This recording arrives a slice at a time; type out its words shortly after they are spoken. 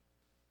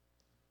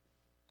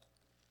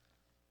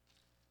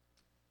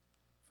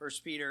1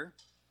 Peter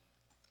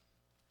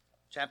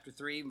chapter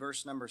 3,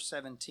 verse number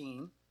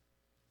 17.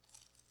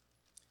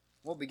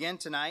 We'll begin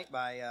tonight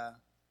by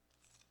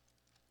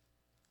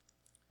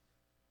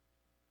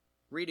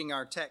reading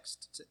our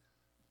text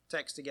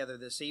together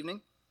this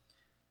evening.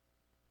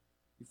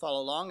 You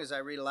follow along as I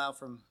read aloud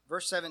from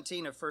verse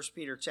 17 of 1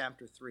 Peter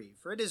chapter 3.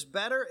 For it is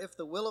better, if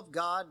the will of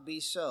God be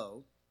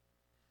so,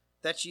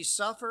 that ye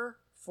suffer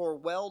for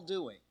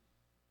well-doing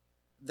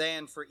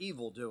than for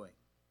evil-doing.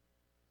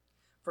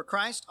 For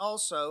Christ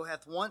also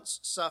hath once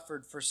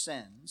suffered for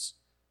sins,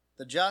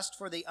 the just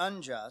for the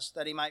unjust,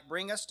 that he might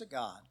bring us to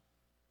God,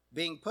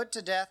 being put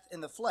to death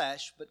in the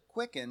flesh, but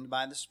quickened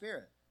by the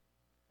Spirit.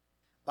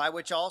 By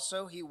which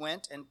also he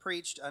went and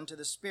preached unto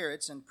the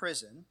spirits in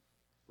prison,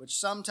 which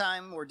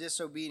sometime were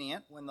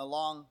disobedient, when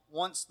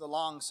once the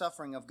long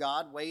suffering of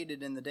God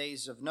waited in the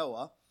days of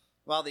Noah,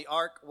 while the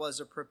ark was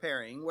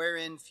a-preparing,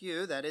 wherein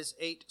few, that is,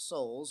 8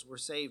 souls, were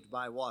saved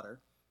by water.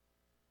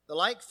 The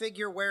like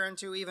figure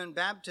whereunto even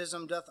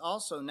baptism doth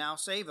also now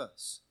save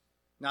us,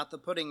 not the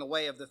putting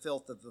away of the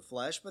filth of the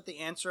flesh, but the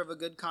answer of a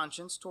good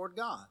conscience toward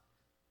God,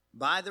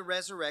 by the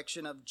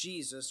resurrection of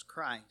Jesus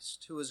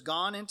Christ, who is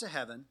gone into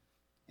heaven,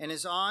 and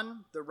is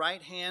on the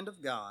right hand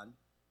of God,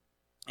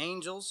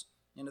 angels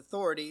and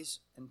authorities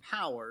and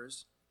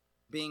powers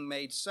being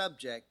made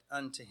subject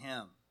unto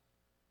him.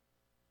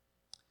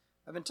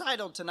 I've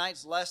entitled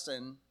tonight's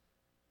lesson,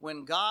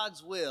 When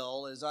God's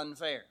Will is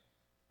Unfair.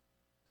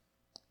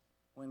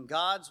 When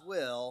God's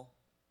will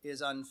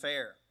is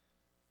unfair.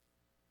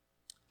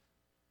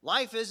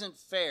 Life isn't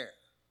fair.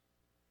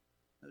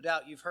 No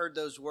doubt you've heard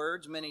those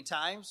words many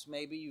times.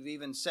 Maybe you've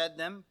even said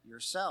them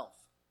yourself.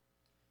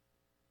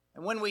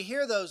 And when we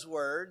hear those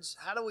words,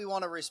 how do we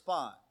want to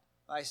respond?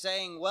 By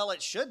saying, well,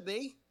 it should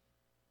be.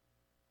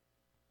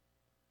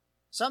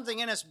 Something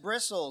in us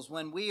bristles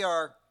when we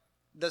are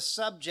the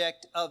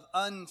subject of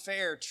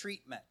unfair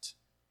treatment.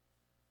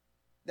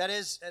 That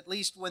is, at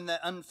least when the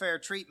unfair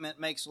treatment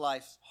makes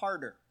life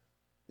harder.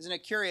 Isn't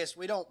it curious?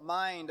 We don't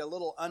mind a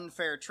little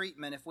unfair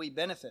treatment if we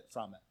benefit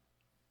from it.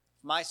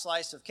 If my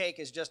slice of cake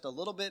is just a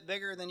little bit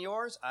bigger than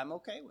yours, I'm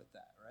okay with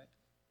that, right?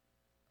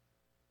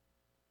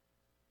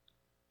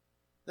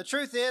 The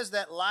truth is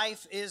that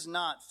life is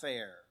not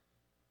fair,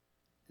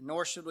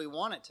 nor should we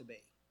want it to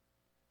be.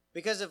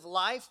 Because if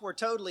life were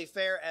totally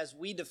fair as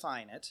we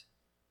define it,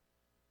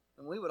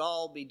 then we would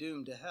all be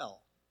doomed to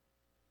hell.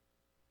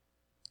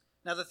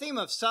 Now, the theme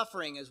of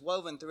suffering is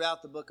woven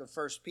throughout the book of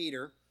 1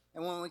 Peter.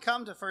 And when we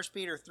come to 1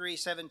 Peter 3,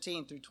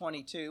 17 through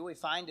 22, we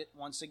find it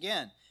once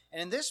again.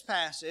 And in this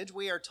passage,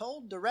 we are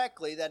told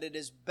directly that it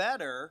is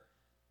better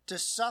to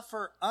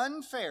suffer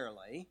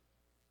unfairly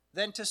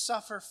than to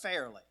suffer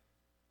fairly.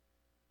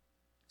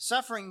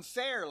 Suffering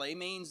fairly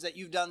means that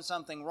you've done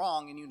something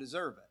wrong and you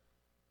deserve it.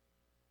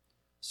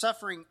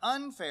 Suffering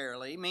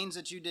unfairly means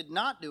that you did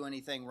not do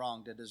anything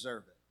wrong to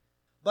deserve it.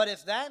 But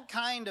if that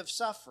kind of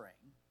suffering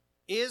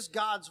is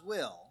God's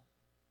will,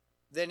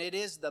 then it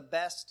is the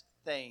best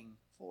thing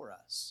for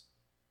us.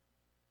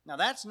 Now,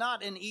 that's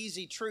not an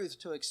easy truth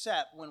to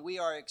accept when we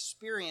are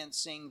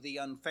experiencing the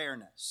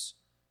unfairness.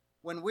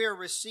 When we're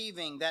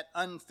receiving that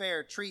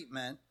unfair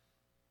treatment,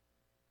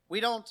 we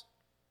don't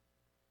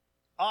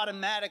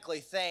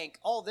automatically think,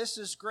 oh, this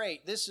is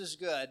great, this is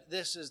good,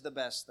 this is the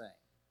best thing.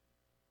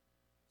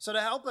 So to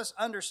help us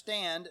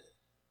understand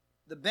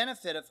the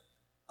benefit of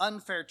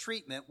unfair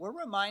treatment, we're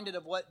reminded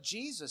of what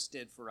Jesus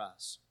did for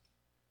us.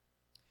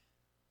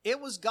 It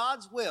was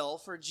God's will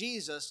for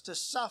Jesus to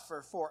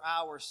suffer for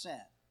our sin.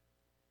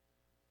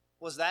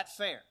 Was that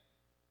fair?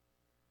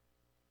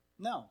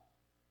 No.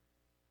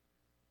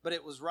 But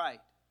it was right.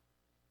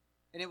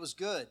 And it was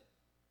good.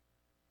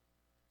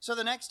 So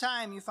the next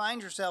time you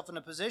find yourself in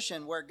a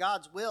position where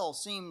God's will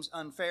seems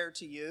unfair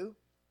to you,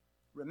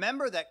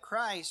 remember that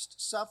Christ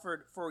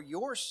suffered for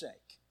your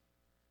sake,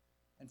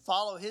 and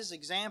follow his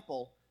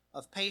example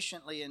of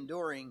patiently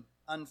enduring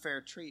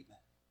unfair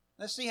treatment.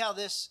 Let's see how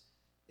this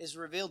is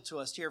revealed to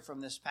us here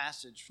from this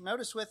passage.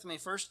 Notice with me,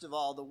 first of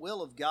all, the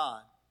will of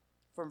God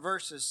from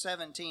verses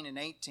 17 and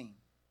 18.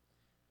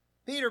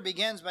 Peter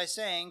begins by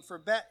saying,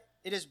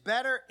 it is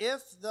better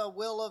if the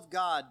will of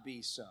God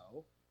be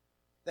so,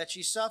 that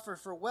ye suffer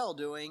for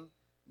well-doing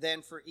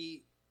than for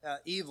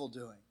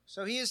evil-doing.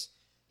 So he's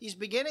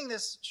beginning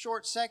this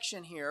short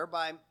section here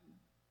by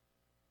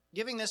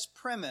giving this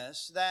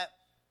premise that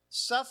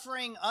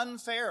suffering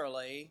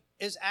unfairly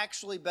is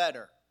actually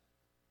better.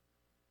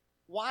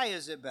 Why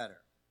is it better?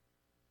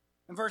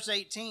 In verse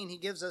 18, he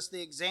gives us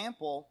the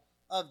example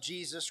of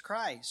Jesus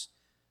Christ,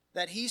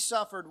 that he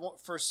suffered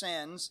for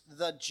sins,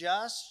 the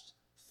just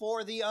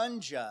for the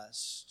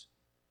unjust,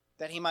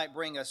 that he might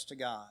bring us to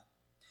God.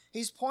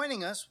 He's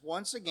pointing us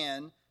once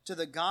again to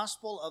the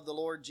gospel of the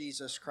Lord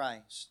Jesus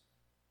Christ.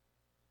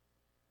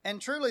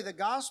 And truly, the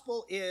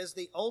gospel is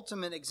the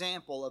ultimate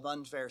example of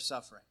unfair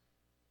suffering.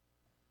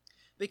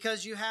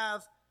 Because you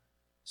have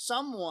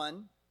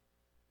someone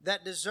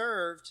that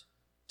deserved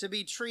to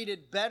be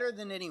treated better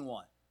than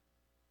anyone.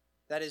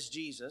 That is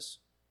Jesus.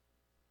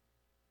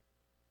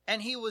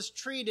 And he was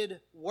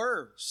treated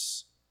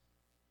worse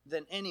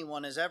than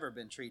anyone has ever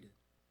been treated.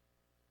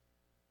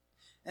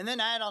 And then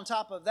add on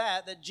top of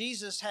that that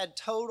Jesus had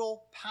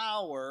total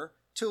power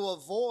to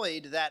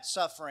avoid that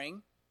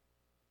suffering,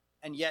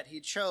 and yet he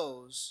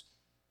chose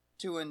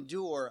to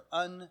endure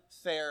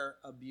unfair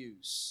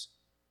abuse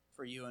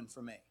for you and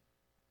for me.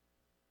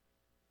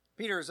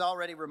 Peter has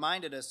already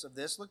reminded us of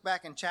this. Look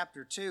back in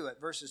chapter 2 at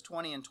verses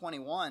 20 and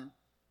 21.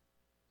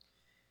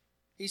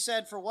 He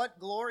said, "For what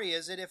glory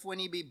is it if when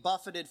ye be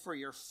buffeted for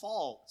your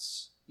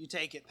faults, you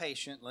take it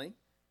patiently?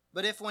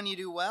 But if when you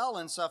do well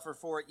and suffer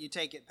for it, you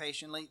take it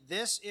patiently,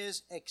 this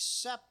is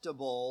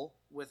acceptable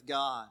with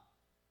God.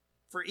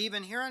 For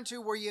even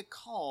hereunto were ye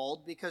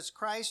called, because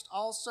Christ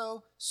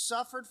also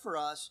suffered for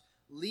us,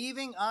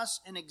 leaving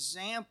us an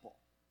example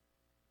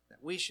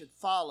that we should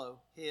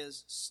follow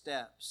his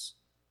steps."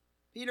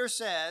 Peter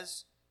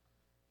says,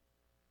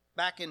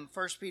 back in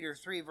 1 Peter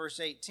 3, verse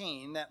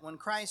 18, that when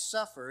Christ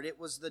suffered, it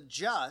was the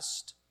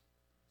just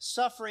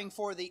suffering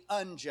for the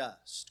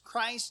unjust.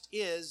 Christ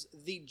is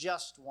the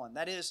just one.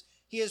 That is,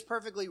 he is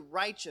perfectly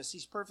righteous.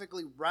 He's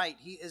perfectly right.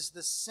 He is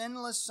the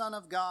sinless Son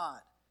of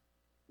God.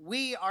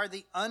 We are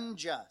the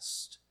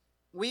unjust.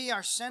 We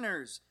are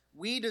sinners.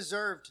 We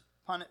deserved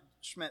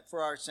punishment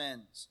for our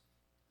sins.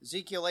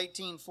 Ezekiel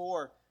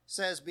 18:4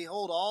 says,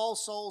 "Behold, all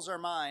souls are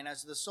mine.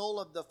 As the soul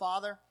of the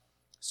Father,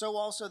 so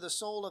also the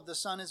soul of the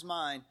Son is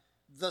mine.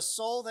 The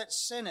soul that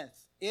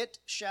sinneth, it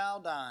shall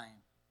die."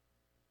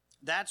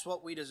 That's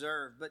what we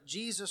deserve. But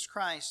Jesus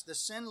Christ, the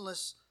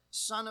sinless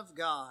Son of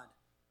God,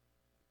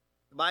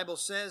 the Bible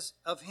says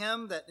of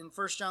him that in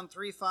 1 John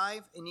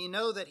 3:5, "And ye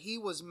know that he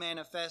was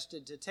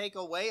manifested to take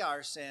away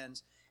our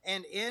sins,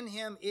 and in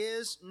him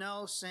is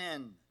no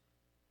sin."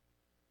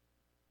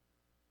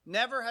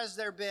 Never has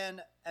there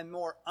been a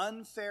more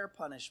unfair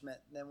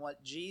punishment than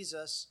what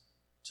Jesus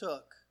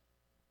took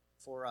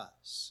for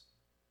us.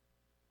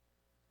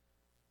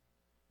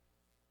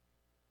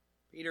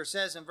 Peter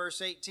says in verse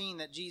 18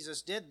 that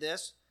Jesus did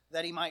this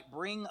that he might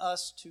bring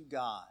us to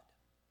God.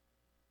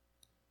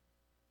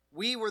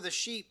 We were the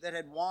sheep that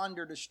had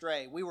wandered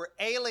astray. We were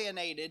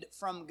alienated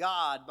from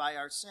God by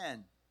our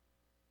sin.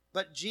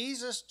 But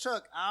Jesus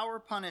took our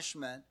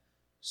punishment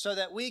so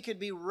that we could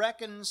be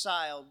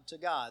reconciled to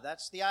God.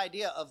 That's the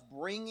idea of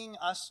bringing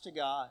us to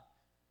God.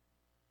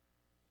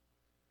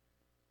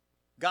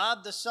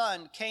 God the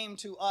Son came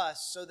to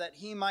us so that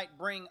he might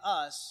bring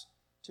us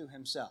to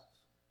himself.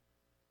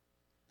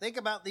 Think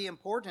about the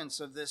importance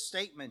of this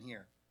statement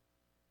here.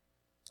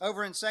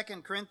 Over in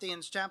 2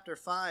 Corinthians chapter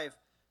 5,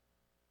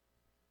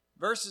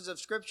 verses of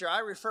Scripture I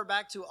refer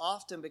back to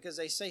often because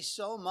they say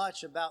so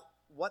much about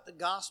what the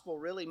gospel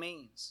really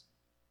means.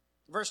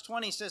 Verse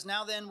 20 says,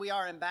 "Now then we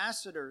are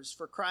ambassadors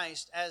for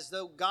Christ, as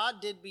though God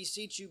did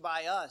beseech you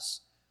by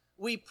us.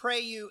 We pray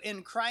you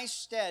in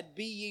Christ's stead,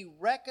 be ye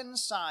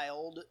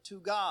reconciled to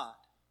God.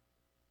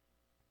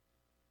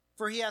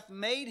 For he hath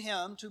made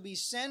him to be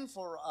sin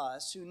for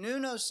us, who knew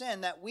no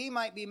sin, that we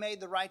might be made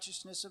the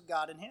righteousness of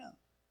God in him."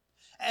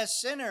 As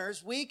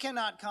sinners, we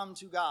cannot come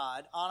to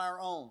God on our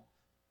own.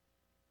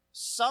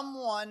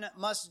 Someone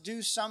must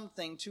do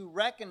something to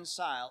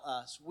reconcile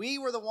us. We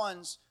were the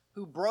ones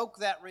who broke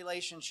that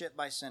relationship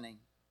by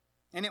sinning.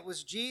 And it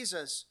was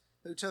Jesus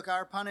who took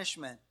our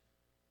punishment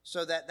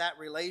so that that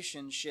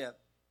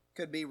relationship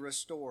could be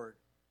restored.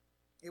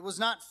 It was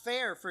not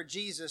fair for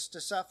Jesus to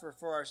suffer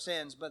for our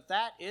sins, but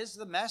that is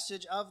the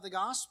message of the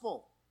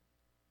gospel.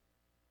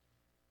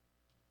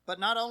 But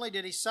not only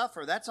did he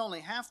suffer, that's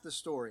only half the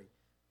story.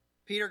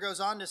 Peter goes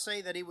on to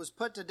say that he was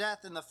put to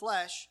death in the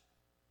flesh,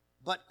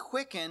 but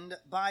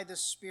quickened by the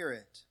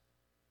Spirit.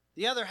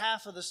 The other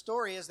half of the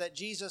story is that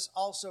Jesus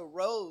also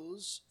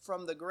rose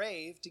from the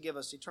grave to give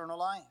us eternal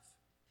life.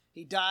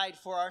 He died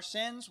for our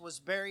sins, was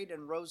buried,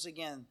 and rose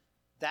again.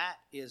 That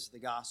is the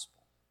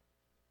gospel.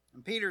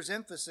 And Peter's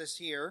emphasis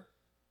here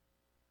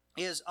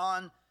is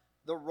on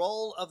the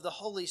role of the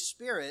Holy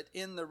Spirit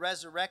in the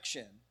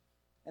resurrection.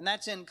 And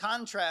that's in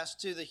contrast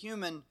to the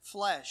human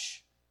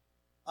flesh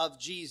of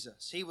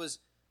Jesus. He was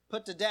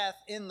put to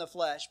death in the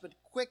flesh,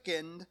 but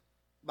quickened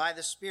by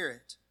the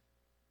Spirit.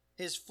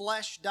 His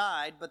flesh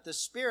died, but the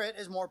Spirit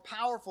is more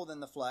powerful than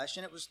the flesh,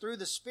 and it was through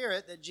the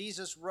Spirit that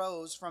Jesus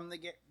rose from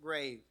the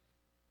grave.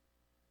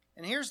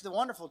 And here's the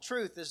wonderful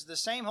truth, is the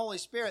same Holy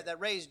Spirit that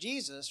raised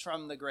Jesus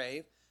from the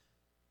grave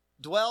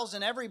dwells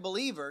in every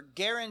believer,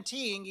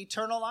 guaranteeing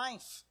eternal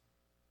life.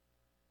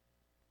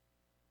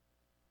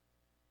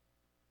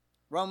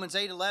 Romans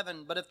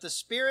 8:11, "But if the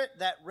Spirit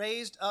that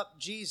raised up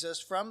Jesus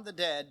from the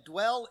dead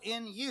dwell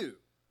in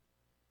you,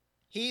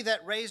 he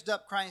that raised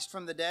up Christ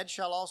from the dead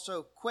shall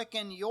also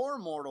quicken your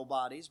mortal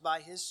bodies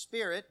by his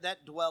Spirit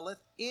that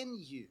dwelleth in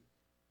you."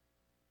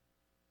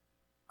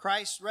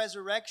 Christ's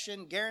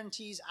resurrection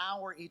guarantees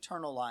our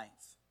eternal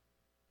life.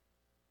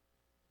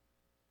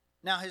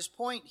 Now, his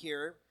point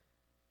here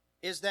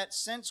is that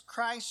since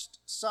Christ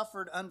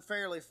suffered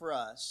unfairly for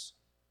us,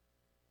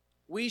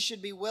 we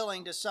should be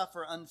willing to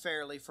suffer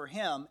unfairly for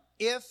him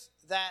if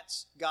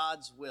that's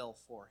God's will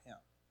for him.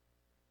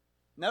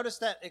 Notice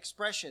that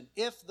expression,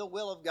 if the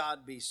will of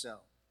God be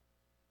so.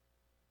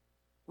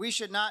 We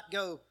should not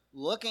go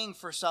looking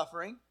for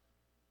suffering.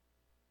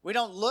 We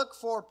don't look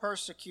for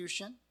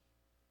persecution.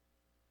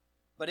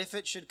 But if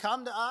it should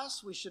come to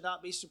us, we should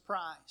not be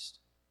surprised.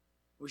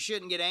 We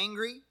shouldn't get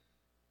angry.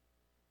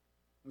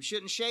 We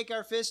shouldn't shake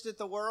our fist at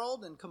the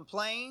world and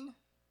complain.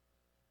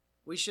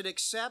 We should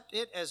accept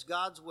it as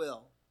God's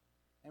will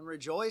and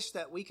rejoice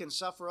that we can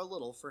suffer a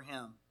little for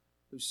Him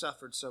who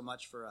suffered so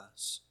much for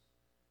us,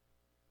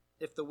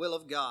 if the will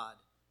of God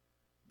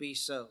be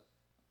so.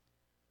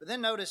 But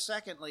then notice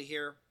secondly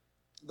here,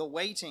 the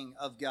waiting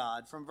of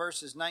God from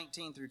verses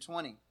 19 through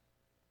 20.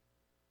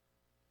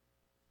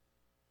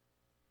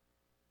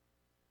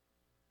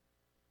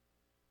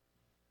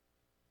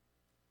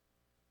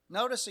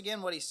 Notice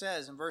again what he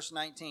says in verse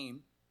 19.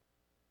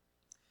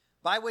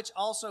 By which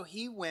also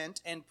he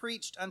went and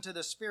preached unto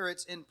the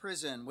spirits in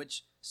prison,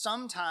 which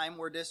sometime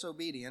were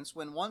disobedience,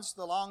 when once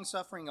the long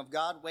suffering of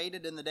God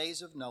waited in the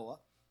days of Noah,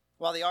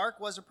 while the ark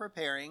was a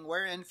preparing,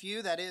 wherein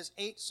few, that is,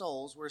 8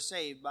 souls, were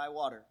saved by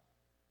water.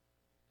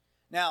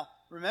 Now,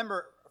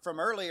 remember from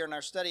earlier in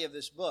our study of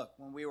this book,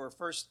 when we were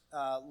first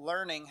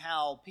learning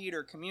how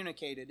Peter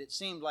communicated, it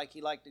seemed like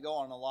he liked to go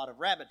on a lot of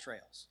rabbit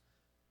trails.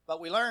 But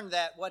we learned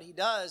that what he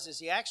does is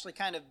he actually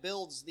kind of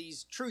builds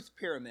these truth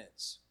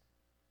pyramids.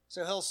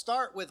 So he'll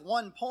start with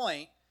one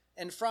point,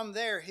 and from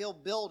there he'll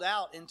build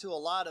out into a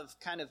lot of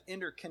kind of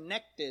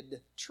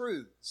interconnected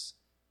truths.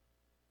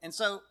 And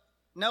so,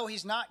 no,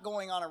 he's not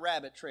going on a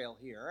rabbit trail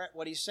here.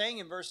 What he's saying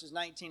in verses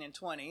 19 and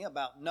 20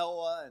 about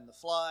Noah and the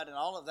flood and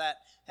all of that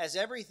has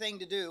everything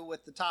to do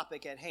with the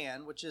topic at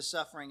hand, which is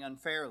suffering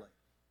unfairly.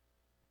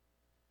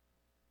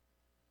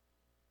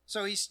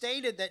 So he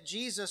stated that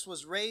Jesus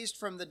was raised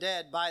from the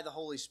dead by the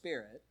Holy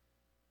Spirit.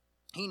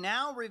 He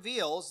now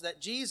reveals that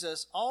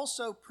Jesus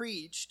also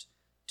preached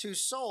to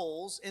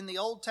souls in the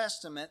Old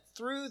Testament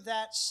through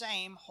that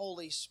same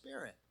Holy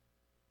Spirit.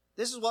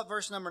 This is what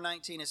verse number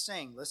 19 is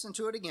saying. Listen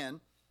to it again.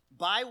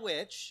 By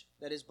which,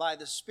 that is by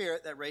the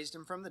Spirit that raised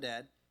him from the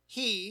dead,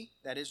 he,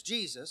 that is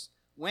Jesus,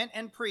 went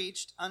and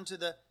preached unto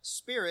the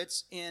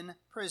spirits in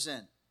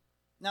prison.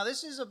 Now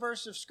this is a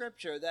verse of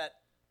Scripture that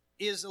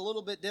is a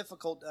little bit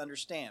difficult to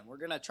understand. We're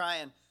going to try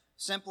and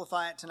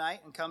simplify it tonight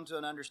and come to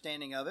an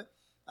understanding of it.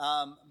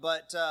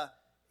 But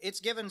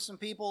it's given some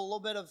people a little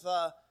bit of,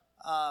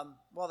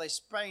 they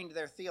sprained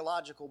their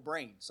theological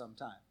brain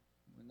sometime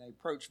when they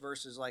approach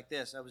verses like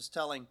this. I was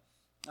telling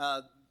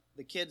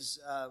the kids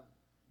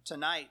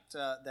tonight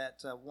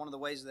that one of the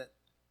ways that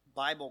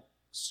Bible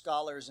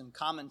scholars and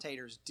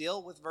commentators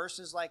deal with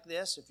verses like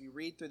this, if you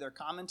read through their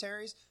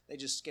commentaries, they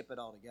just skip it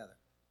altogether.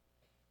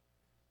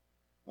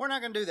 We're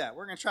not going to do that.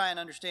 We're going to try and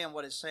understand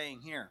what it's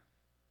saying here.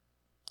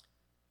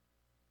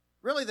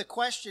 Really, the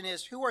question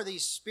is, who are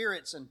these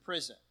spirits in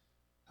prison?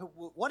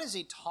 What is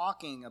he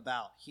talking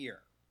about here?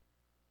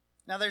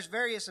 Now, there's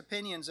various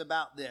opinions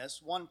about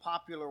this. One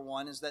popular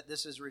one is that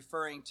this is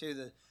referring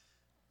to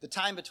the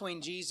time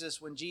between Jesus,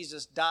 when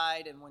Jesus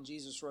died and when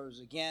Jesus rose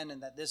again,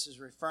 and that this is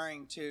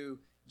referring to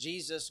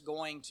Jesus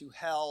going to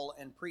hell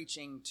and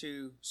preaching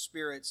to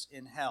spirits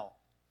in hell.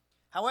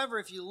 However,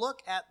 if you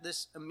look at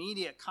this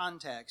immediate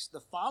context, the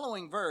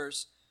following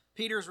verse,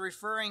 Peter's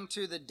referring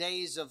to the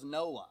days of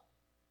Noah.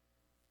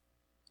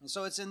 And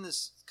so it's in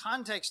this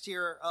context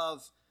here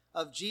of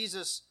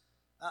Jesus,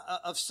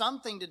 of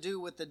something to do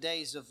with the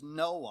days of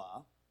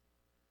Noah.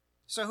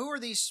 So who are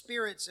these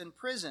spirits in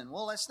prison?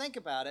 Well, let's think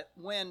about it.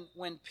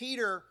 When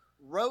Peter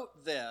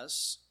wrote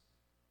this,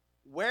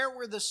 where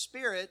were the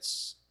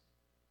spirits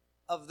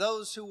of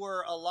those who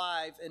were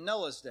alive in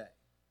Noah's day?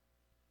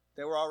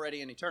 They were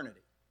already in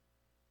eternity,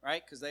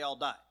 right? Because they all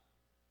died.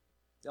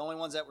 The only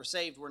ones that were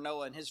saved were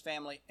Noah and his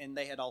family, and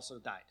they had also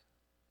died.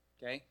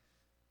 Okay?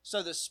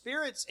 So the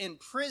spirits in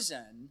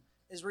prison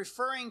is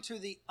referring to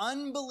the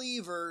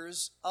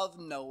unbelievers of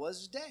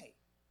Noah's day.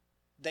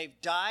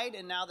 They've died,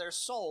 and now their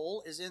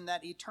soul is in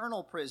that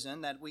eternal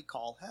prison that we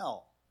call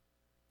hell.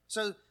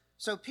 So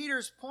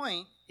Peter's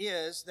point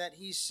is that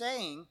he's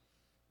saying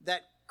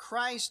that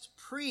Christ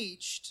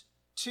preached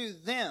to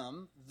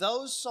them,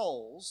 those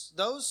souls,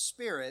 those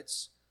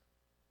spirits,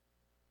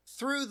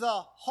 through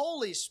the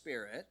Holy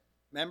Spirit,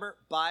 remember,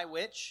 by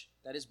which,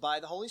 that is by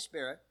the Holy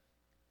Spirit,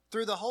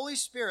 through the Holy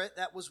Spirit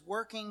that was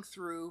working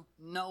through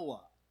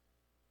Noah.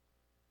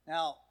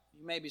 Now,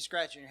 you may be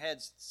scratching your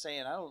heads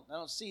saying, I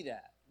don't see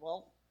that.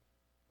 Well,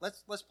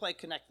 let's play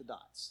connect the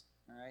dots,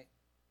 all right?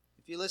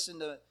 If you listen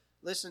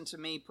to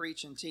me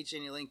preach and teach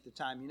any length of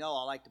time, you know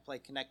I like to play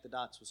connect the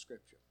dots with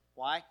Scripture.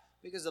 Why?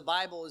 Because the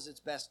Bible is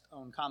its best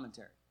own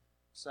commentary.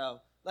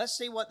 So let's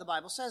see what the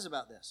Bible says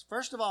about this.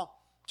 First of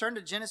all, turn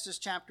to Genesis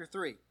chapter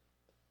 6.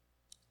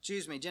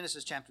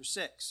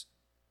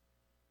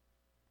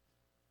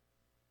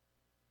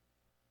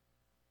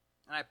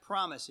 And I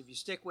promise, if you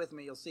stick with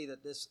me, you'll see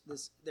that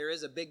there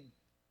is a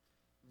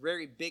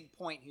very big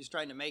point he's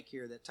trying to make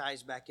here that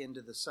ties back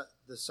into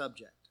the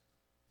subject.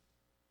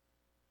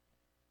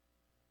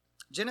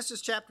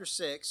 Genesis chapter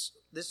 6,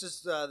 this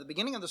is the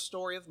beginning of the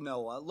story of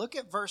Noah. Look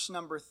at verse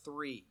number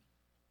 3.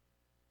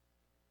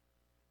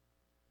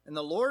 And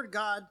the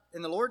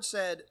Lord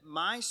said,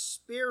 My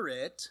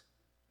spirit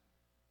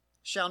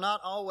shall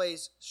not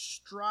always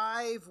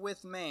strive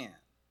with man,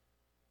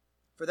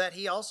 for that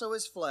he also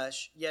is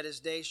flesh, yet his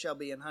days shall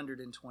be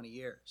 120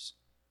 years.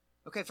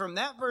 Okay, from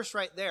that verse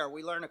right there,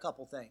 we learn a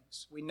couple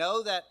things. We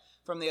know that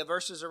from the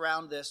verses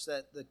around this,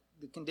 that the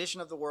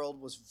condition of the world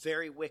was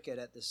very wicked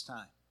at this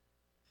time.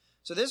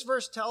 So this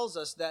verse tells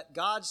us that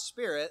God's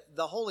Spirit,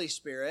 the Holy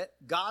Spirit,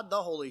 God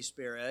the Holy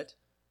Spirit,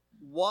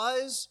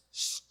 was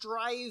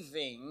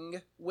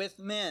striving with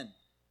men.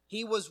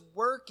 He was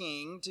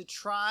working to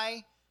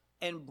try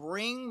and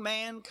bring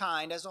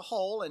mankind as a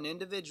whole and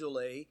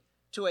individually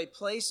to a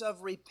place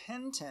of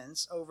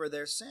repentance over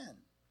their sin.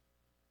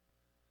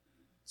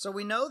 So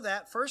we know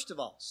that, first of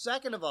all.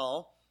 Second of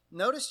all,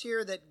 notice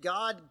here that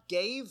God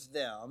gave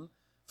them,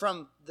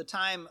 from the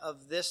time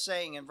of this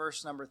saying in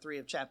verse number 3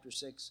 of chapter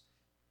 6,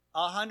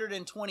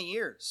 120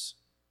 years.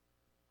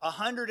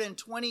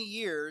 120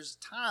 years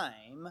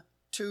time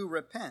to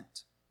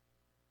repent.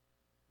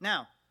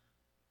 Now,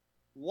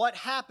 what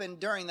happened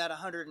during that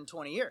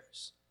 120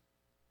 years?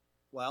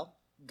 Well,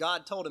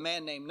 God told a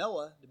man named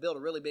Noah to build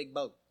a really big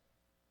boat.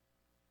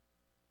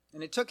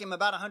 And it took him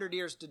about 100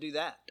 years to do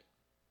that.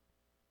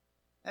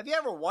 Have you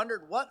ever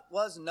wondered what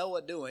was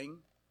Noah doing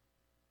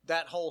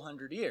that whole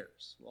 100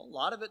 years? Well, a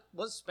lot of it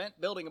was spent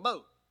building a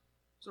boat.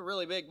 It's a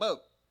really big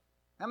boat.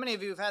 How many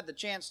of you have had the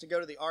chance to go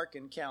to the Ark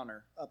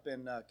Encounter up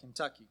in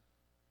Kentucky?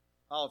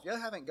 Oh, if you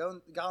haven't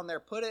gone there,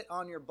 put it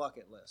on your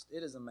bucket list.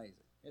 It is amazing.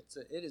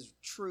 It is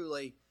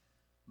truly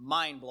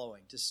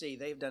mind-blowing to see.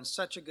 They've done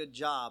such a good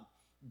job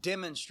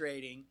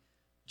demonstrating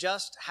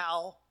just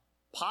how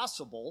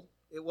possible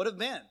it would have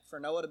been for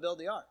Noah to build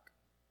the ark.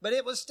 But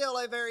it was still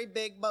a very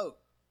big boat.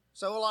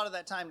 So a lot of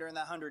that time during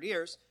that 100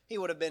 years, he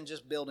would have been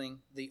just building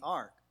the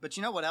ark. But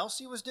you know what else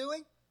he was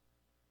doing?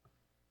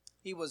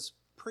 He was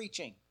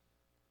preaching.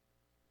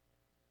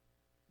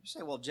 You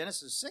say, well,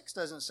 Genesis 6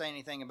 doesn't say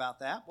anything about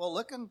that. Well,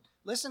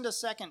 listen to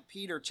 2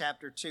 Peter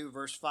chapter 2,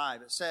 verse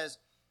 5. It says,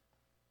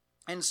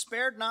 and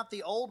spared not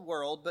the old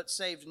world, but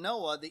saved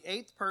Noah, the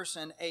eighth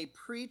person, a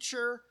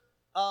preacher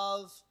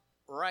of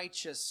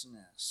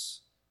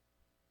righteousness,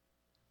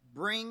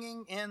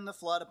 bringing in the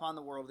flood upon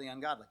the world of the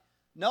ungodly.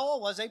 Noah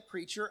was a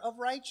preacher of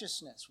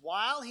righteousness.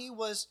 While he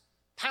was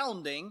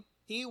pounding,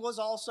 he was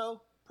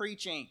also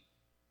preaching.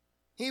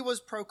 He was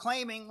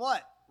proclaiming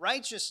what?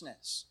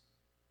 Righteousness.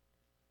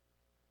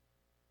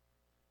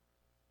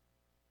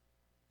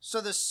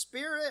 So the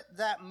spirit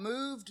that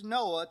moved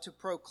Noah to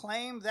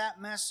proclaim that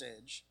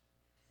message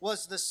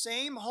was the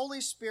same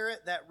Holy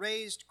Spirit that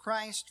raised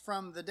Christ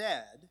from the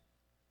dead.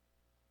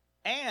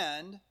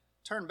 And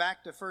turn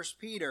back to 1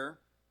 Peter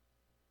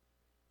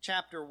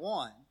chapter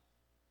 1.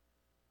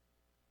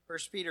 1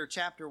 Peter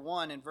chapter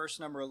 1 and verse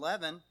number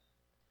 11,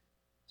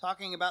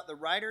 talking about the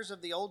writers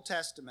of the Old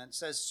Testament,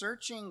 says,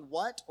 searching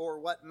what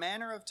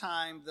manner of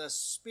time the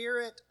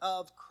Spirit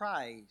of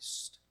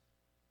Christ,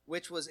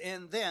 which was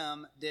in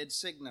them, did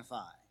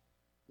signify,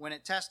 when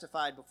it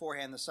testified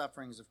beforehand the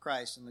sufferings of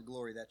Christ and the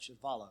glory that should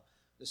follow.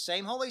 The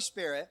same Holy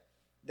Spirit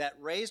that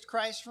raised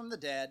Christ from the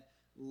dead,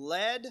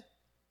 led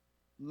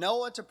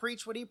Noah to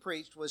preach what he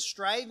preached, was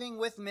striving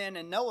with men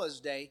in Noah's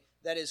day,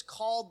 that is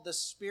called the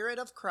Spirit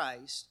of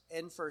Christ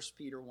in 1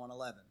 Peter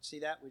 1:11. See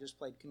that? We just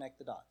played connect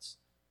the dots.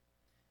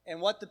 And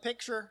what the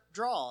picture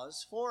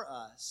draws for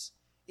us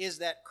is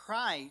that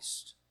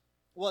Christ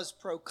was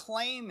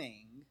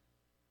proclaiming,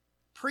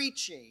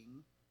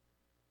 preaching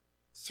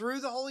through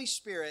the Holy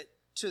Spirit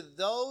to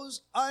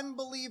those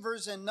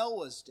unbelievers in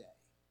Noah's day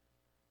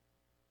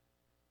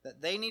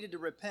that they needed to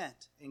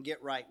repent and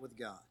get right with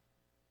God.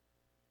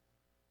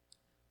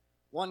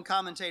 One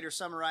commentator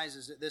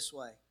summarizes it this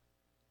way.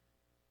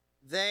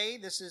 They,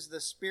 this is the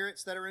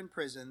spirits that are in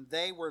prison,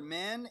 they were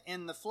men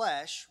in the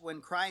flesh when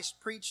Christ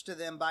preached to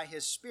them by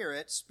his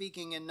Spirit,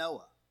 speaking in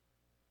Noah.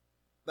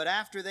 But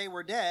after they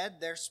were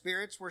dead, their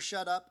spirits were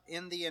shut up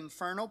in the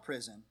infernal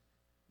prison,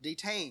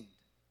 detained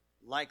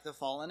like the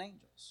fallen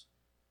angels.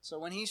 So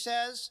when he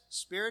says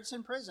spirits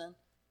in prison,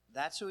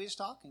 that's who he's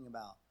talking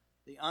about.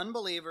 The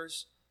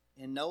unbelievers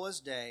in Noah's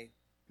day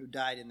who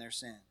died in their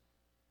sin.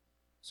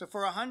 So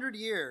for 100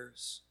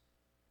 years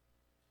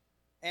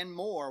and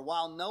more,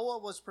 while Noah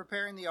was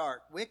preparing the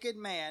ark, wicked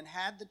man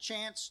had the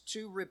chance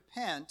to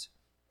repent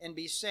and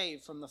be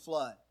saved from the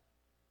flood.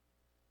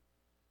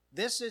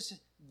 This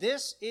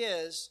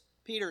is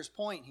Peter's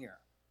point here,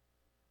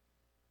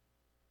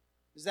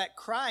 is that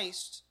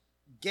Christ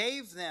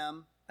gave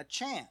them a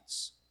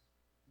chance.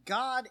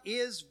 God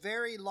is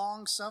very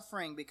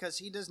long-suffering because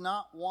he does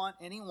not want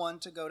anyone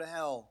to go to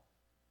hell.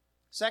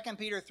 2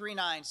 Peter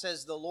 3:9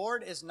 says, the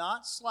Lord is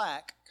not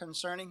slack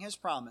concerning his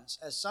promise,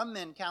 as some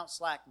men count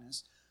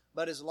slackness,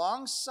 but is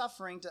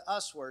long-suffering to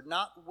usward,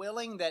 not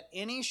willing that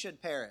any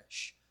should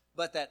perish,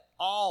 but that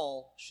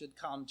all should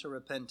come to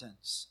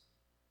repentance.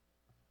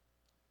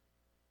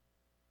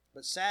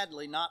 But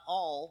sadly, not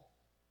all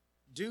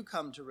do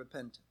come to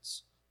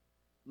repentance.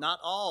 Not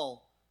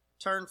all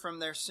turn from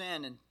their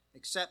sin and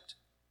accept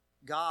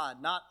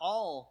God. Not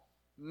all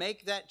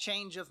make that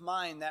change of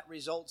mind that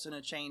results in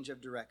a change of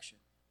direction.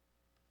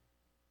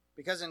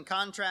 Because in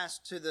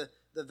contrast to the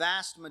the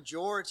vast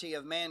majority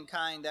of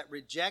mankind that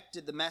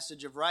rejected the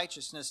message of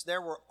righteousness,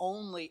 there were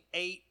only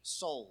 8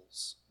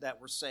 souls that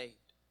were saved.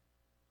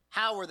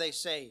 How were they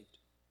saved?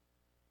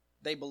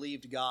 They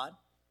believed God,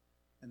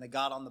 and they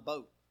got on the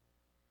boat.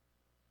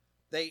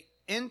 They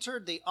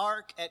entered the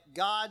ark at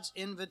God's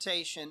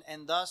invitation,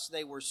 and thus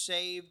they were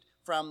saved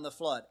from the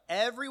flood.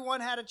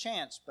 Everyone had a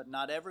chance, but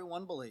not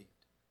everyone believed.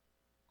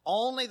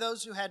 Only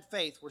those who had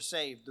faith were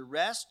saved. The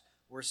rest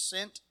were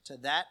sent to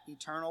that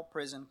eternal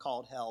prison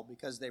called hell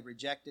because they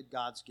rejected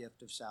God's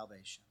gift of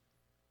salvation.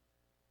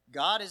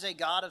 God is a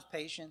God of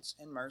patience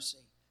and mercy,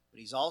 but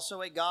He's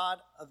also a God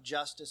of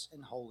justice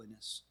and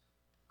holiness.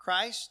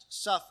 Christ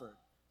suffered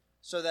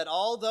so that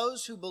all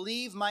those who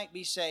believe might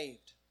be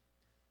saved,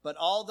 but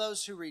all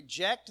those who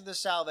reject the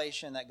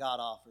salvation that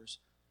God offers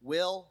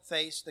will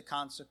face the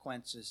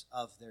consequences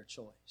of their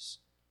choice.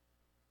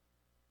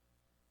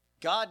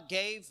 God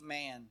gave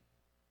man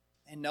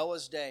in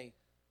Noah's day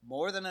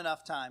more than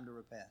enough time to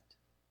repent.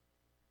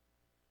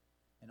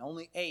 And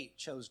only 8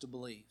 chose to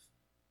believe.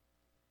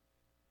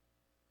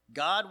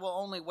 God will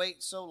only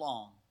wait so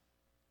long,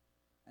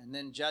 and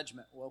then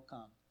judgment will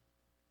come.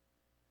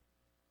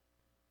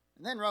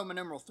 And then Roman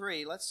numeral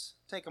 3, let's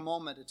take a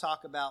moment to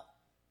talk about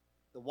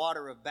the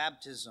water of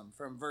baptism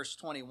from verse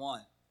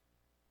 21.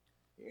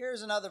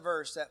 Here's another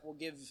verse that will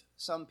give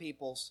some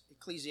people's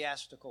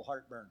ecclesiastical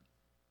heartburn.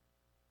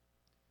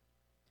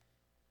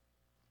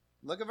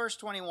 Look at verse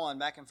 21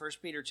 back in 1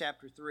 Peter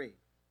chapter 3.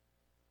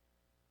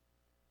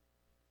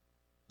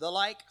 The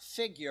like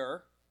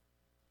figure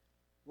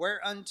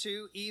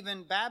whereunto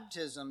even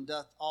baptism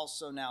doth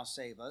also now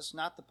save us,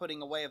 not the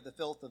putting away of the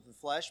filth of the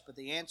flesh, but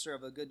the answer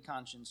of a good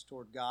conscience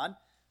toward God,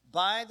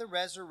 by the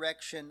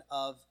resurrection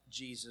of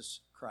Jesus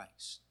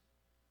Christ.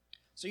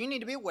 So you need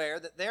to be aware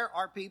that there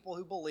are people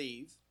who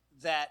believe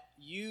that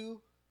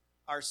you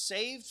are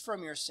saved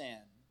from your sin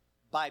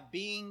by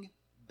being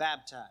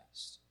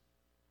baptized.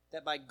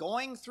 That by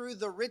going through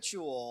the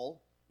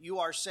ritual, you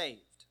are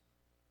saved.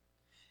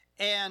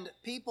 And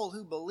people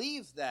who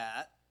believe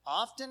that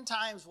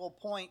oftentimes will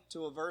point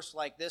to a verse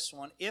like this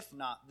one, if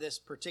not this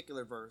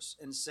particular verse,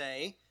 and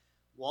say,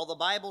 well, the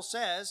Bible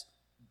says,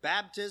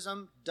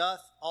 baptism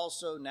doth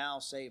also now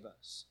save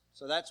us.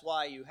 So that's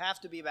why you have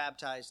to be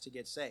baptized to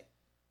get saved.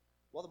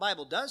 Well, the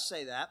Bible does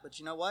say that, but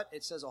you know what?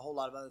 It says a whole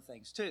lot of other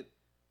things too.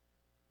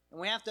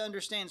 And we have to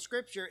understand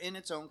Scripture in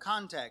its own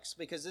context,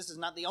 because this is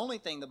not the only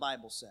thing the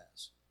Bible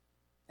says.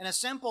 And a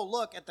simple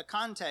look at the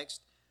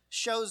context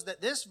shows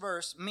that this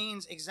verse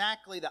means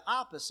exactly the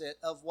opposite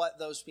of what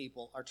those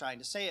people are trying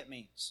to say it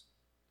means.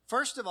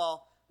 First of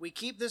all, we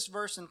keep this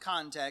verse in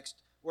context.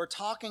 We're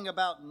talking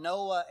about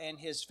Noah and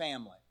his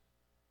family.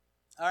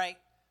 All right,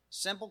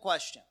 simple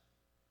question.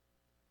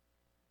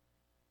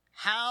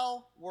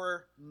 How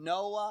were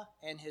Noah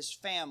and his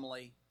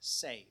family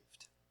saved?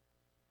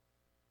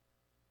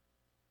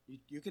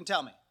 You can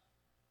tell me.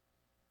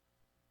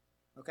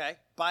 Okay,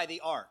 by the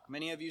ark.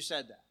 Many of you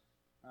said that.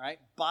 All right,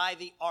 by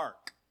the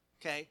ark.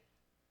 Okay,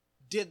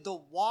 did the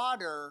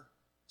water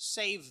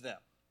save them?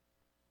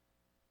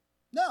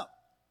 No.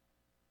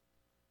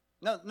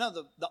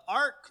 The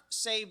ark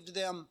saved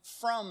them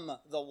from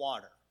the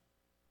water.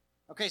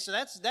 Okay, so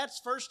that's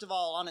first of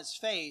all on its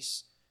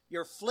face,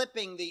 you're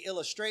flipping the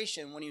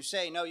illustration when you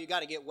say, no, you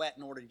got to get wet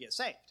in order to get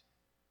saved.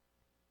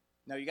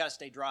 No, you got to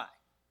stay dry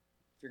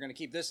if you're going to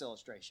keep this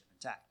illustration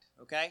intact.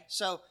 Okay,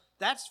 so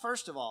that's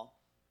first of all.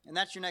 And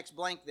that's your next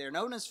blank there.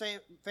 Noah and his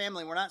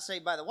family were not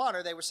saved by the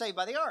water. They were saved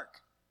by the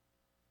ark.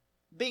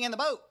 Being in the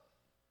boat.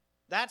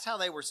 That's how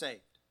they were saved.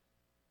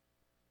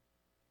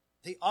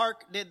 The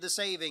ark did the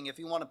saving, if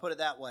you want to put it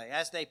that way.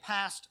 As they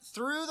passed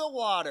through the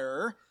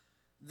water,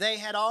 they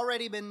had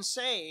already been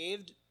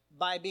saved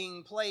by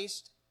being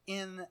placed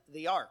in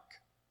the ark.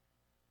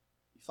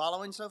 You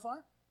following so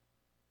far?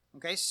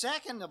 Okay,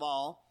 second of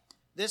all,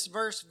 this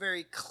verse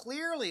very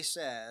clearly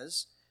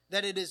says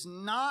that it is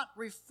not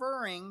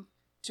referring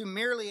to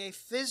merely a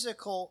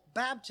physical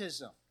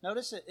baptism.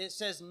 Notice it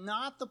says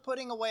not the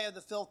putting away of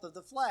the filth of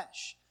the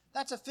flesh.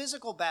 That's a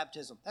physical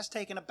baptism. That's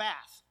taking a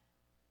bath.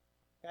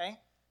 Okay?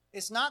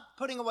 It's not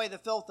putting away the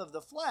filth of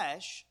the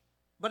flesh,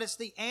 but it's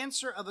the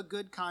answer of a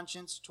good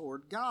conscience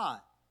toward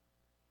God.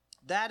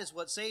 That is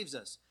what saves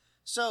us.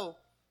 So,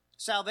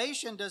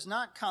 salvation does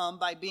not come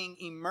by being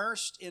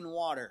immersed in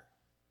water,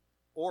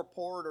 or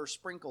poured or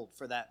sprinkled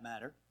for that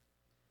matter,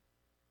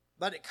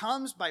 but it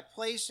comes by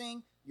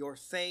placing your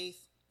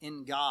faith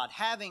in God.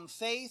 Having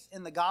faith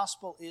in the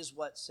gospel is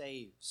what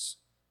saves.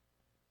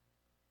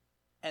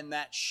 And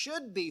that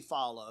should be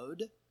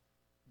followed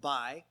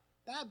by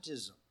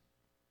baptism.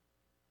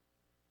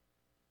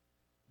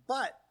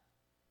 But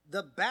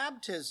the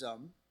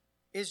baptism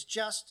is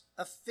just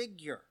a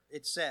figure,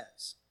 it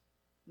says.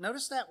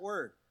 Notice that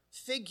word,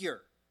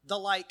 figure, the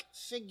like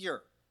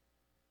figure.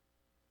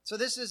 So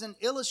this is an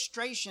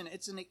illustration,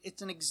 it's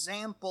an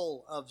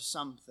example of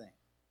something.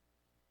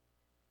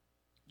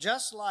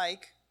 Just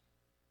like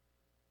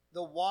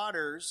the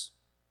waters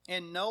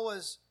in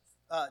Noah's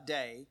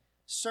day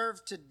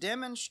served to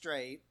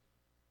demonstrate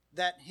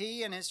that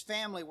he and his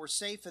family were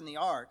safe in the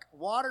ark,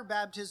 water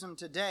baptism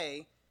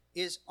today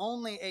is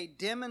only a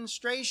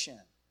demonstration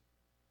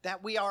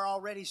that we are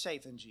already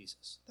safe in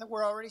Jesus, that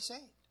we're already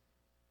saved.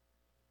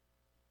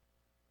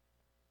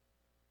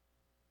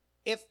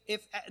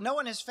 If Noah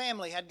and his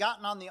family had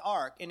gotten on the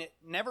ark and it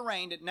never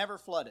rained, it never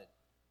flooded,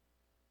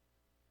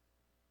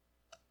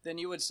 then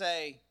you would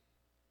say,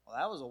 well,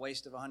 that was a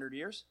waste of 100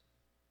 years.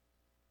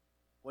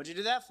 What'd you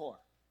do that for?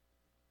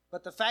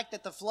 But the fact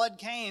that the flood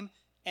came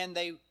and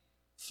they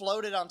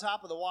floated on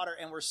top of the water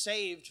and were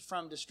saved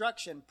from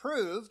destruction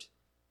proved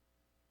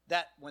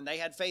that when they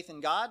had faith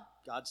in God,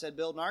 God said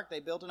build an ark, they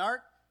built an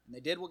ark, and they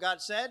did what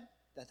God said,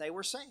 that they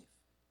were safe.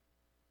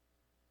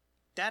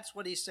 That's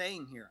what he's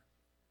saying here.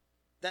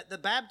 That the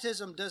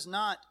baptism does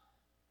not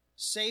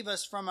save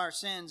us from our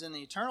sins in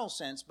the eternal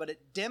sense, but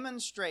it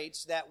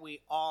demonstrates that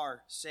we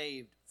are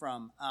saved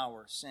from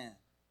our sin.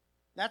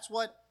 That's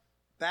what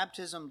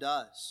baptism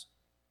does,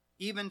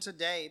 even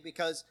today,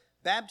 because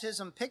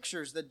baptism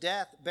pictures the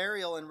death,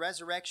 burial, and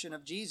resurrection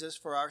of Jesus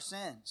for our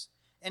sins.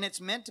 And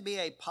it's meant to be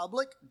a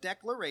public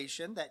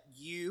declaration that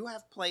you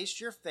have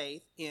placed your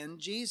faith in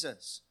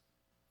Jesus.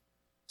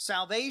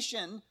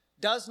 Salvation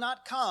does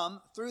not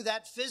come through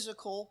that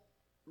physical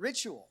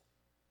ritual.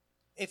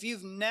 If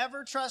you've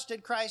never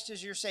trusted Christ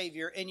as your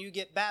Savior and you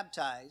get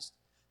baptized,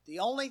 the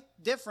only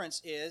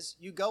difference is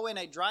you go in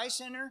a dry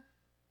sinner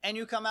and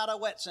you come out a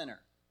wet sinner.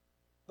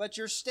 But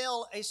you're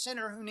still a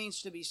sinner who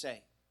needs to be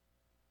saved.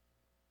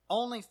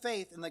 Only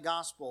faith in the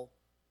gospel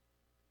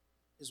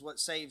is what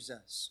saves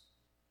us.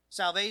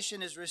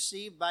 Salvation is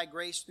received by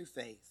grace through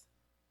faith.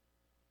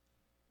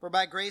 For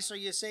by grace are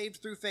you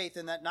saved through faith,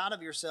 and that not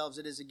of yourselves,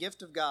 it is a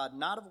gift of God,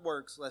 not of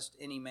works, lest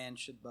any man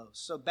should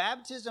boast. So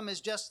baptism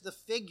is just the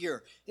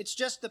figure. It's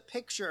just the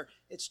picture.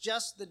 It's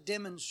just the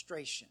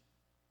demonstration.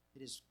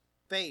 It is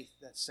faith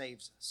that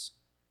saves us.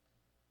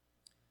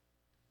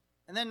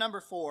 And then number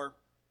 4,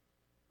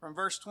 from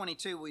verse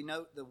 22, we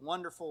note the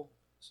wonderful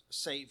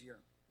Savior.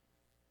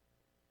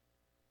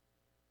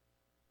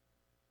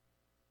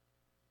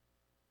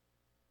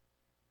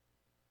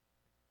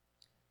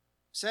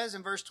 It says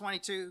in verse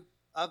 22,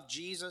 of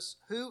Jesus,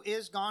 who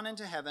is gone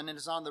into heaven and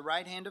is on the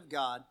right hand of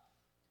God,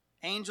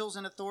 angels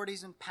and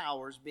authorities and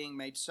powers being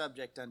made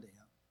subject unto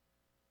him.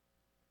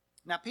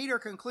 Now, Peter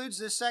concludes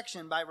this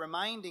section by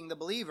reminding the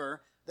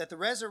believer that the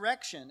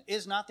resurrection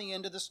is not the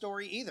end of the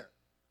story either.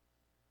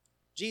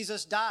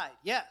 Jesus died,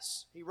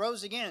 yes. He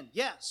rose again,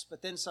 yes.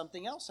 But then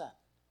something else happened.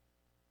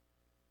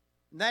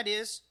 And that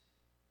is,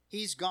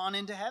 he's gone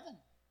into heaven,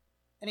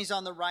 and he's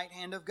on the right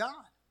hand of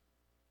God.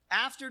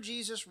 After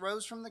Jesus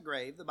rose from the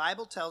grave, the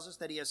Bible tells us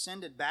that he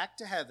ascended back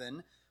to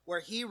heaven, where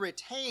he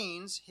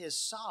retains his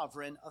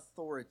sovereign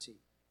authority.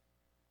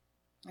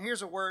 Now,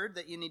 here's a word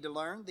that you need to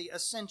learn. The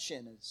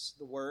ascension is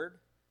the word.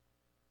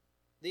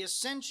 The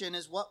ascension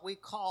is what we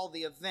call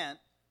the event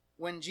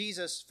when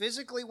Jesus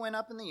physically went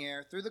up in the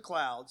air through the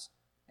clouds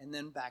and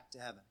then back to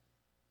heaven.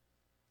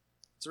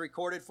 It's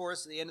recorded for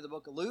us at the end of the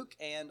book of Luke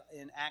and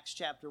in Acts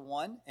chapter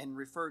 1 and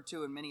referred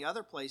to in many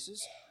other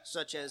places,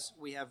 such as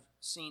we have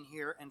seen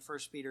here in 1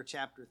 Peter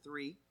chapter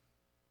 3.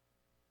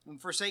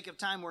 And for sake of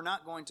time, we're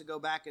not going to go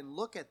back and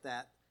look at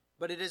that,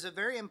 but it is a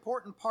very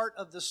important part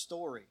of the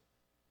story.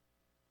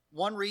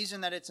 One reason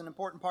that it's an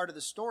important part of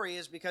the story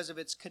is because of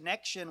its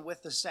connection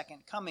with the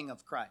second coming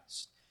of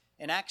Christ.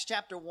 In Acts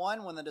chapter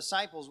 1, when the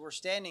disciples were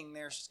standing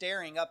there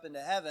staring up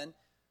into heaven,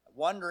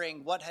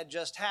 wondering what had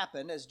just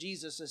happened as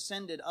Jesus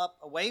ascended up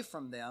away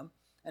from them,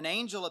 an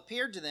angel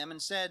appeared to them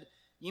and said,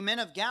 Ye men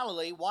of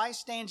Galilee, why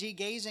stand ye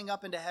gazing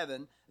up into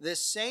heaven?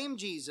 This same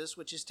Jesus,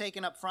 which is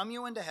taken up from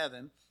you into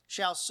heaven,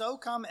 shall so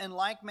come in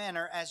like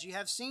manner as you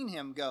have seen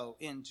him go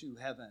into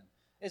heaven.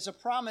 It's a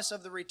promise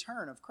of the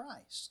return of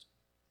Christ.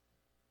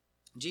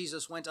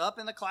 Jesus went up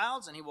in the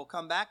clouds, and he will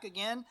come back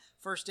again,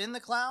 first in the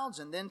clouds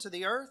and then to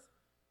the earth.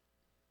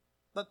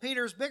 But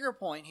Peter's bigger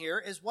point here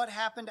is what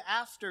happened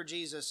after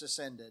Jesus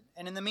ascended.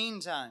 And in the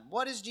meantime,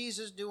 what is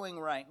Jesus doing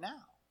right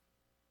now?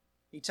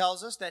 He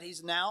tells us that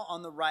he's now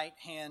on the right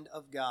hand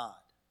of God.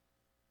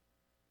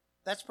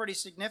 That's pretty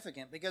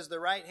significant because the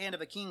right hand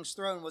of a king's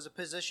throne was a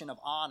position of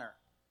honor.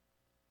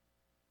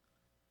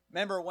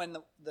 Remember when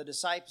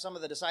some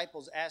of the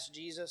disciples asked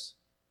Jesus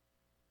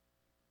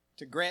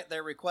to grant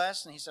their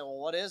request, and he said, well,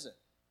 what is it?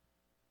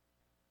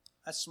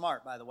 That's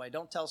smart, by the way.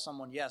 Don't tell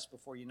someone yes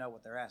before you know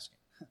what they're asking.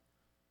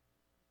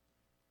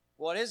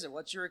 What is it?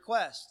 What's your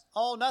request?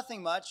 Oh,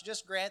 nothing much.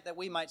 Just grant that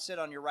we might sit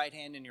on your right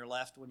hand and your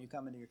left when you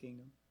come into your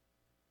kingdom.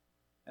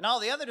 And all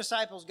the other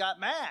disciples got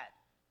mad.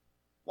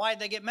 Why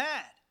did they get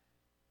mad?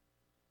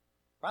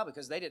 Probably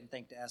because they didn't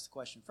think to ask the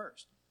question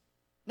first.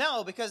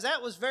 No, because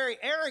that was very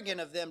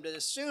arrogant of them to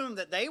assume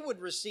that they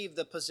would receive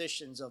the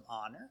positions of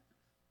honor.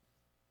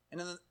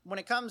 And when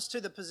it comes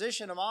to the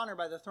position of honor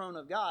by the throne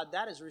of God,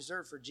 that is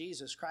reserved for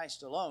Jesus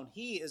Christ alone.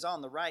 He is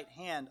on the right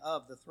hand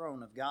of the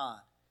throne of God.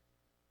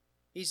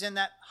 He's in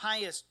that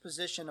highest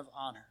position of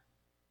honor,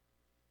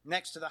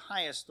 next to the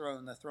highest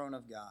throne, the throne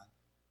of God.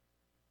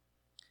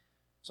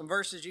 Some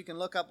verses you can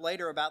look up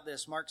later about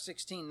this, Mark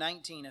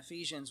 16:19,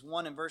 Ephesians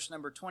 1 and verse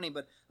number 20.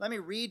 But let me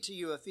read to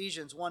you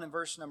Ephesians 1 and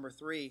verse number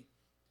 3.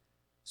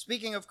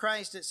 Speaking of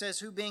Christ, it says,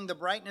 who being the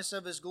brightness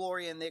of his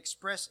glory and the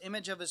express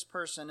image of his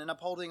person, and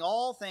upholding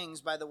all things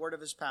by the word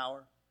of his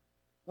power,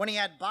 when he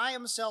had by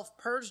himself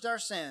purged our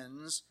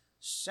sins,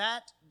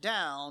 sat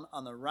down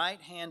on the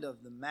right hand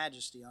of the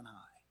majesty on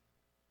high.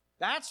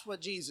 That's what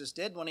Jesus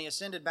did when he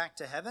ascended back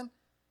to heaven.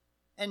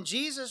 And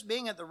Jesus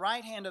being at the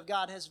right hand of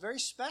God has very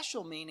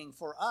special meaning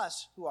for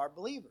us who are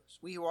believers,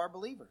 we who are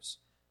believers.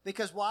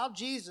 Because while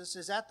Jesus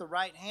is at the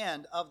right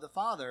hand of the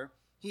Father,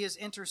 he is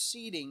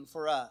interceding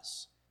for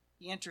us.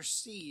 He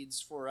intercedes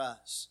for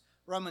us.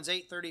 Romans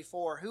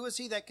 8:34, who is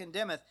he that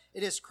condemneth?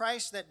 It is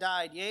Christ that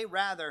died, yea,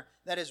 rather,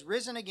 that is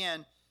risen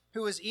again,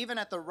 who is even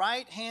at the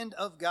right hand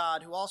of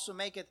God, who also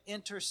maketh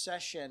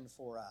intercession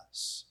for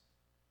us.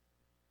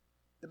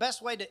 The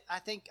best way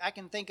I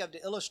can think of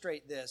to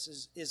illustrate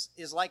this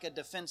is like a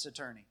defense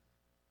attorney.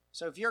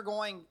 So if you're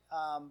going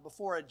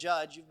before a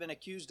judge, you've been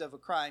accused of a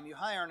crime, you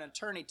hire an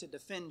attorney to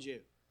defend you.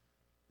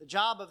 The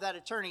job of that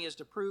attorney is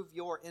to prove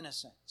your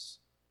innocence.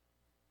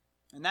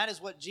 And that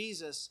is what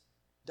Jesus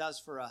does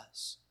for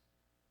us.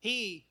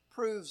 He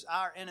proves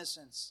our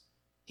innocence.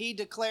 He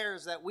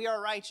declares that we are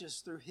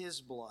righteous through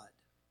his blood.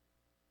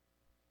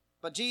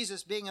 But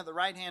Jesus being at the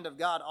right hand of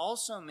God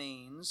also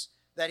means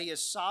that he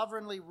is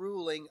sovereignly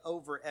ruling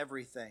over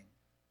everything.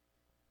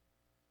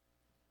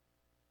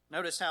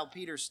 Notice how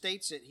Peter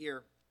states it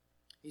here.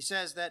 He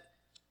says that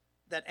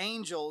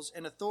angels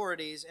and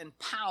authorities and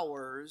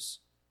powers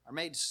are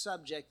made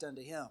subject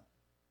unto him.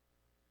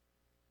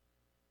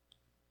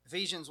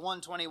 Ephesians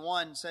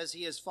 1:21 says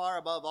he is far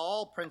above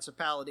all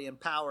principality and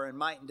power and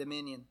might and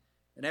dominion,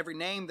 and every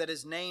name that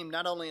is named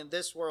not only in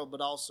this world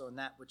but also in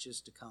that which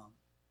is to come.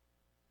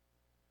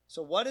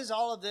 So what does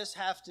all of this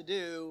have to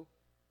do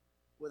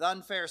with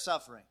unfair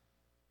suffering?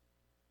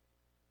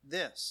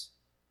 This: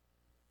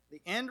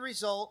 the end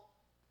result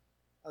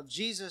of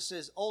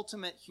Jesus'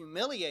 ultimate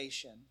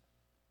humiliation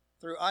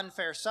through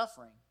unfair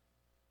suffering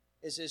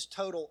is his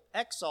total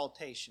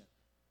exaltation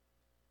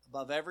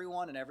above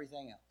everyone and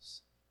everything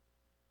else.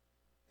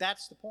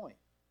 That's the point.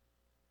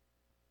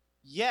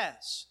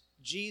 Yes,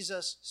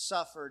 Jesus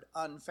suffered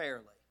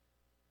unfairly.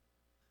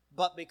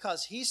 But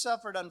because he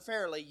suffered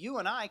unfairly, you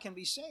and I can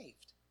be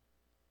saved.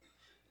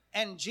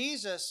 And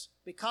Jesus,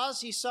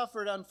 because he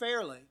suffered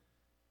unfairly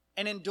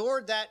and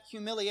endured that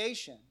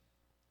humiliation,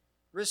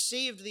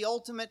 received the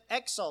ultimate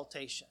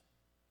exaltation.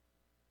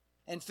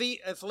 And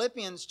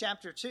Philippians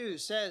chapter 2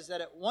 says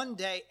that at one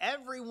day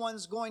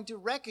everyone's going to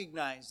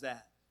recognize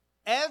that.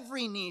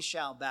 Every knee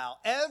shall bow,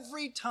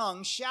 every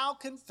tongue shall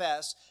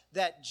confess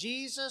that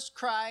Jesus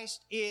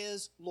Christ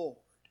is Lord,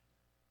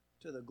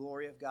 to the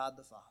glory of God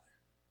the Father.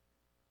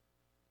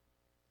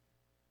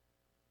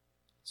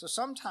 So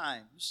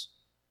sometimes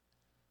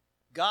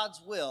God's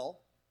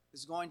will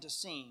is going to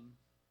seem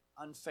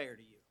unfair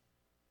to you.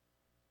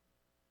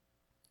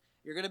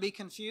 You're going to be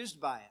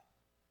confused by it.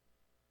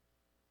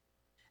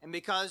 And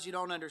because you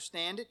don't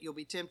understand it, you'll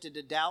be tempted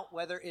to doubt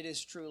whether it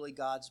is truly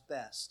God's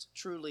best,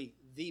 truly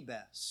the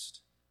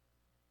best.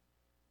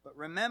 But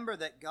remember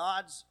that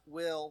God's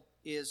will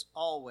is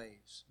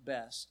always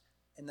best,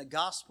 and the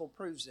gospel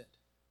proves it.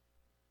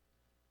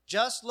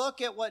 Just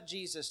look at what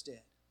Jesus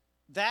did.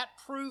 That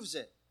proves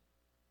it.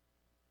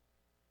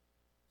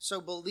 So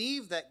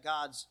believe that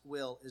God's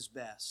will is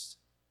best,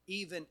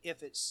 even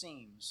if it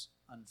seems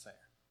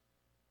unfair.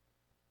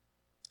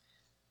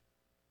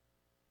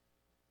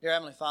 Dear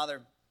Heavenly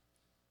Father,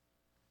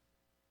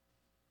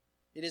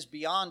 it is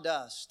beyond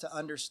us to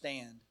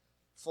understand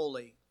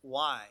fully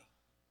why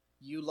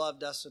you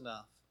loved us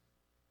enough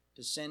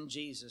to send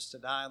Jesus to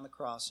die on the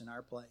cross in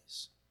our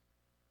place,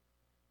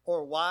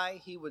 or why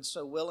he would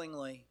so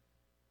willingly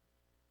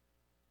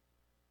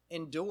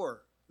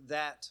endure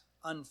that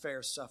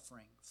unfair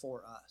suffering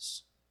for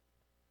us.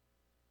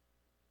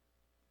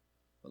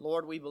 But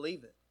Lord, we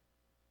believe it.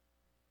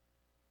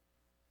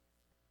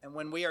 And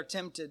when we are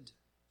tempted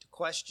to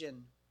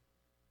question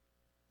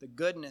the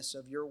goodness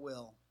of your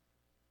will,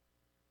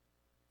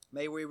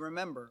 may we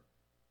remember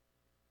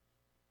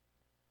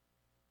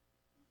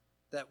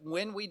that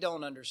when we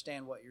don't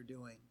understand what you're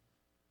doing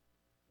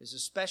is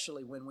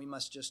especially when we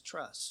must just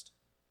trust.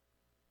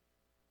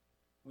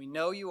 We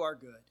know you are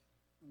good.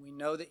 We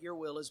know that your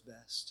will is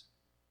best.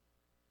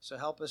 So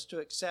help us to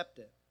accept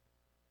it.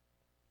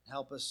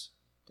 Help us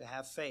to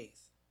have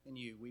faith in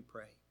you, we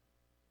pray.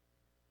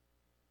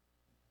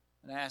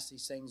 And I ask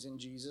these things in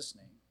Jesus'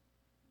 name.